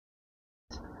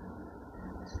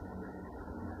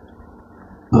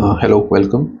Hello,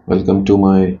 welcome to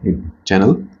my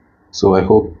channel. So I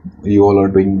hope you all are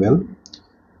doing well.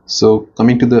 So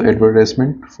coming to the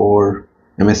advertisement for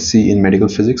MSc in Medical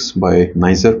Physics by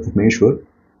NISER Bhubaneswar.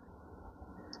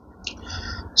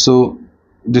 So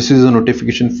this is a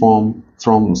notification form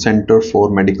from Center for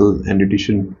Medical and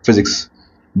Radiation Physics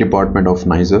Department of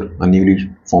NISER, a newly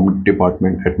formed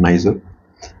department at NISER.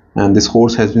 And this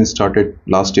course has been started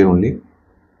last year only.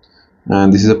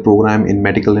 And this is a program in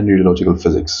medical and radiological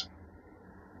physics.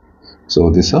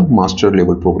 So this is a master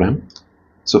level program.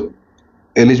 So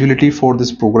eligibility for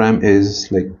this program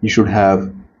is like you should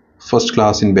have first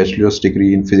class in bachelor's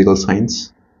degree in physical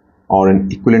science or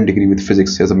an equivalent degree with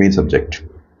physics as a main subject.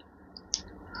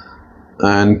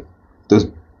 And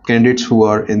the candidates who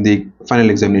are in the final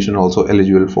examination are also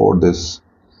eligible for this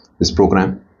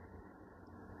program.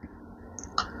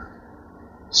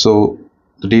 So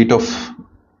the date of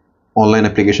online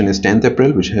application is 10th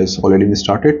April, which has already been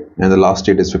started, and the last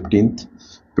date is 15th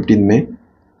May,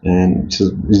 and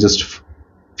it's just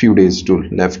few days to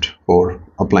left for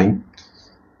applying.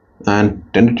 And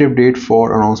tentative date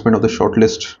for announcement of the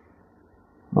shortlist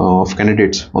of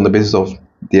candidates on the basis of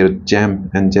their JAM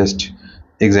and JEST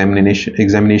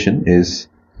examination is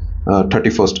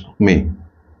 31st May.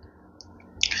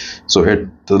 So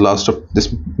at the last of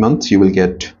this month you will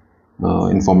get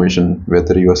information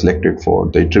whether you are selected for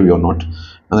the interview or not,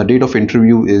 and the date of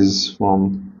interview is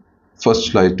from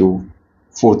 1st July to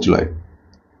 4th July.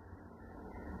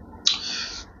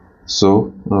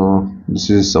 So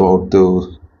this is about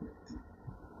the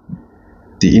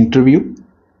interview.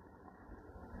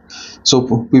 So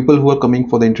people who are coming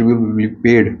for the interview will be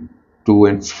paid to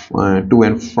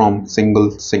and from single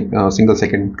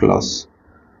second class,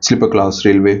 sleeper class,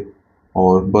 railway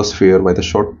or bus fare by the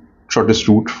shortest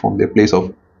route from their place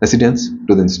of residence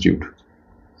to the institute.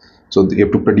 So they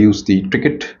have to produce the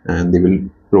ticket and they will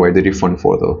provide the refund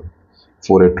for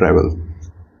a travel.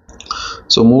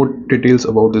 So more details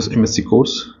about this MSc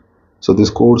course. So this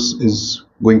course is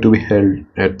going to be held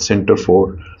at Center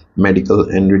for Medical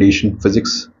and Radiation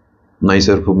Physics,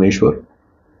 NISER Bhubaneswar.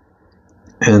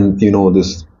 And you know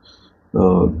this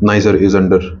NISER is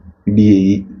under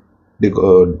DAE,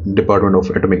 the Department of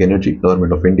Atomic Energy,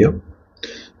 Government of India.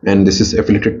 And this is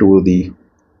affiliated to the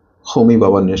Homi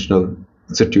Bhabha National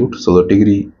Institute. So the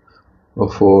degree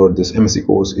for this MSc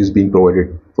course is being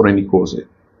provided for any course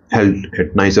held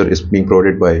at NISER is being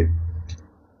provided by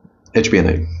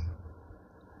HPNI.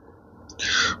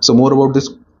 So more about this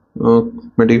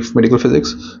medical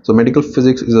physics. So medical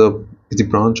physics is a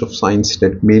branch of science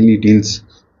that mainly deals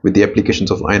with the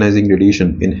applications of ionizing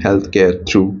radiation in healthcare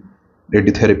through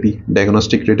radiotherapy,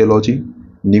 diagnostic radiology,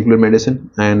 nuclear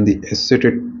medicine, and the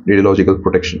associated radiological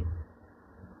protection.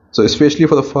 So especially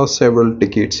for the first several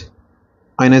decades,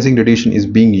 ionizing radiation is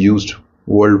being used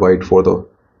worldwide for the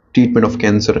treatment of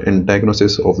cancer and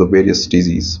diagnosis of the various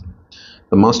diseases.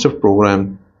 The master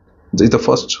program is the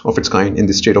first of its kind in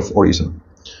the state of Odisha.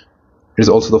 It is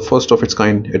also the first of its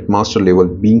kind at master level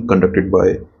being conducted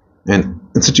by an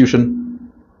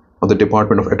institution of the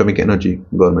Department of Atomic Energy,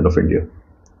 Government of India.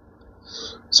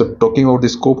 So talking about the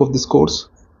scope of this course,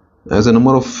 as the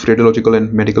number of radiological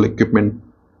and medical equipment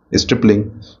is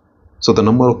tripling, so the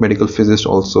number of medical physicists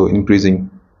also increasing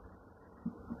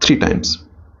 3 times.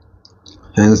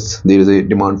 Hence there is a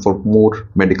demand for more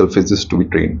medical physicists to be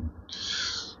trained.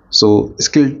 So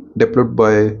skills developed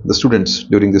by the students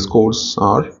during this course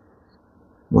are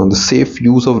the safe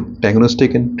use of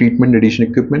diagnostic and treatment radiation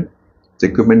equipment, the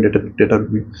equipment that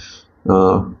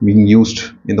are being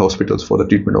used in the hospitals for the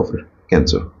treatment of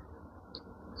cancer.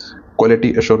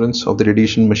 Quality assurance of the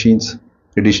radiation machines,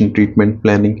 radiation treatment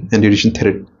planning, and radiation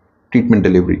treatment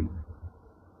delivery.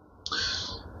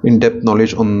 In-depth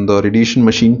knowledge on the radiation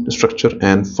machine structure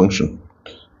and function.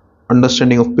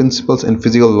 Understanding of principles and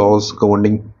physical laws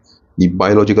governing the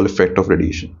biological effect of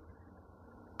radiation.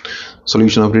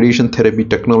 Solution of radiation therapy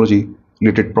technology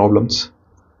related problems.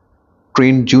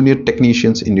 Trained junior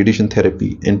technicians in radiation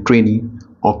therapy and trainee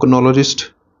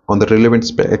oncologists on the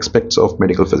relevant aspects of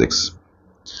medical physics.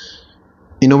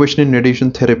 Innovation in radiation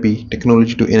therapy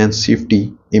technology to enhance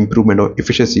safety, improvement of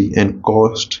efficiency, and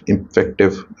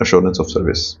cost-effective assurance of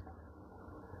service.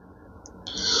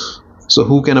 So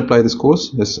who can apply this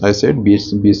course? As I said,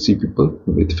 BSc people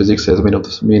with physics as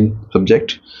main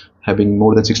subject, having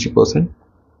more than 60%,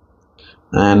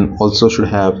 and also should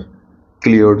have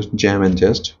cleared JAM and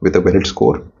JEST with a valid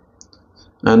score.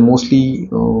 And mostly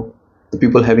the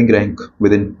people having rank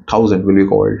within 1000 will be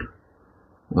called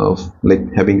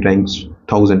like having ranks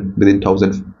 1000 within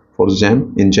 1000 for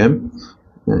JAM in JAM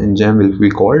will be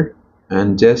called,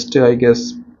 and JEST I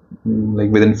guess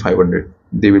like within 500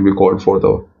 they will be called for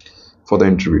the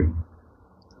interview.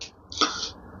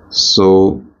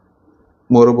 So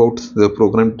more about the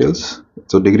program details.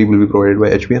 So degree will be provided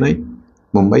by HBNI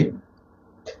Mumbai.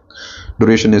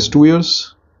 Duration is 2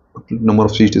 years. Number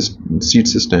of seats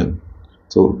is 10.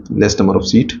 So less number of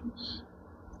seats.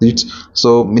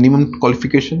 So minimum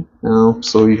qualification.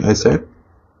 So I said,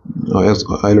 as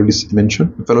I already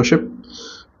mentioned, fellowship.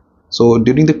 So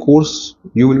during the course,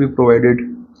 you will be provided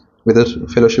with a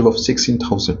fellowship of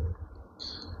 16,000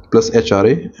 plus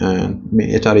HRA, and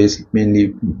HRA is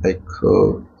mainly like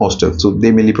hostel. So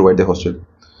they mainly provide the hostel.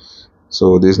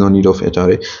 So there is no need of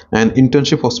HRA. And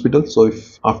internship hospital. So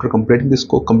if after completing this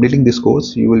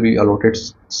course, you will be allotted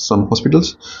some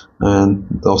hospitals, and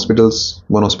the hospitals.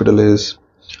 One hospital is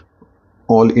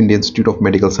All India Institute of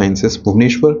Medical Sciences,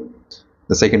 Bhubaneswar.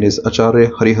 The second is Acharya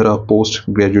Harihara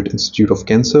Postgraduate Institute of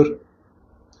Cancer,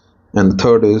 and the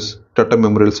third is Tata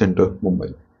Memorial Center,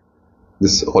 Mumbai.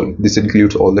 This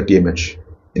includes all the TMH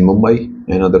in Mumbai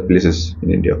and other places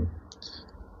in India.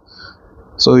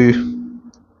 So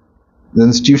the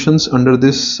institutions under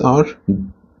this are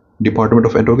Department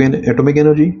of Atomic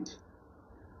Energy,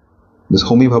 this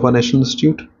Homi Bhabha National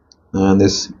Institute, and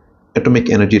this Atomic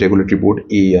Energy Regulatory Board,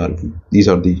 AERB. These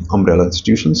are the umbrella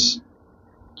institutions.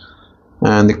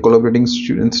 And the collaborating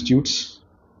institutes,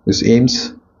 this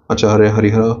AIMS, Acharya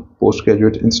Harihara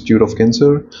Postgraduate Institute of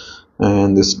Cancer,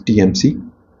 and this TMC.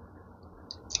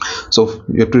 So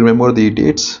you have to remember the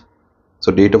dates.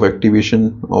 So date of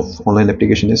activation of online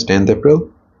application is 10th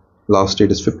April. Last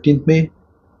date is 15th May.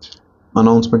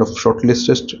 Announcement of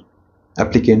shortlisted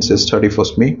applicants is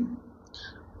 31st May.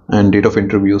 And date of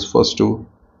interviews 1st to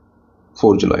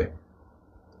 4 July.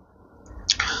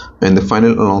 And the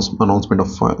final announcement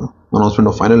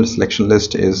of final selection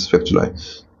list is 5th July.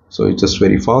 So it's just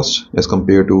very fast as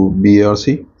compared to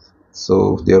BARC.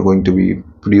 So they are going to be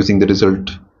producing the result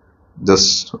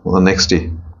just on the next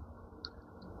day.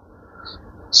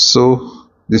 So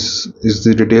this is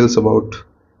the details about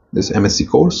this MSc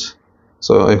course.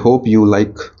 So I hope you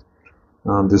like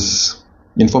this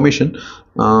information,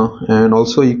 and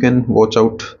also you can watch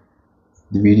out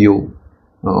the video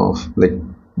of, like,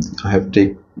 I have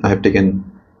taken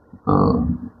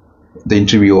the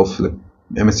interview of the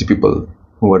MSc people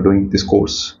who are doing this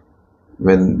course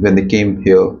when they came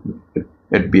here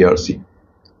at BRC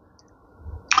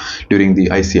during the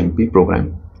ICMP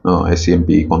program,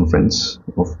 ICMP conference.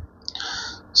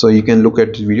 So you can look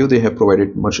at the video. They have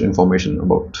provided much information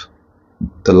about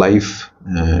the life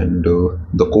and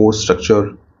the course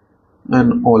structure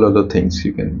and all other things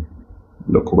you can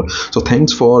look over. So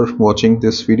thanks for watching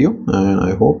this video, and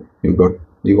I hope you got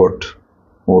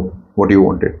what you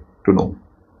wanted to know.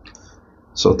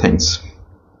 So thanks.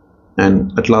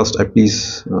 And at last, I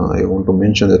want to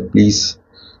mention that please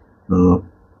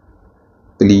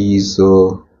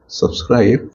subscribe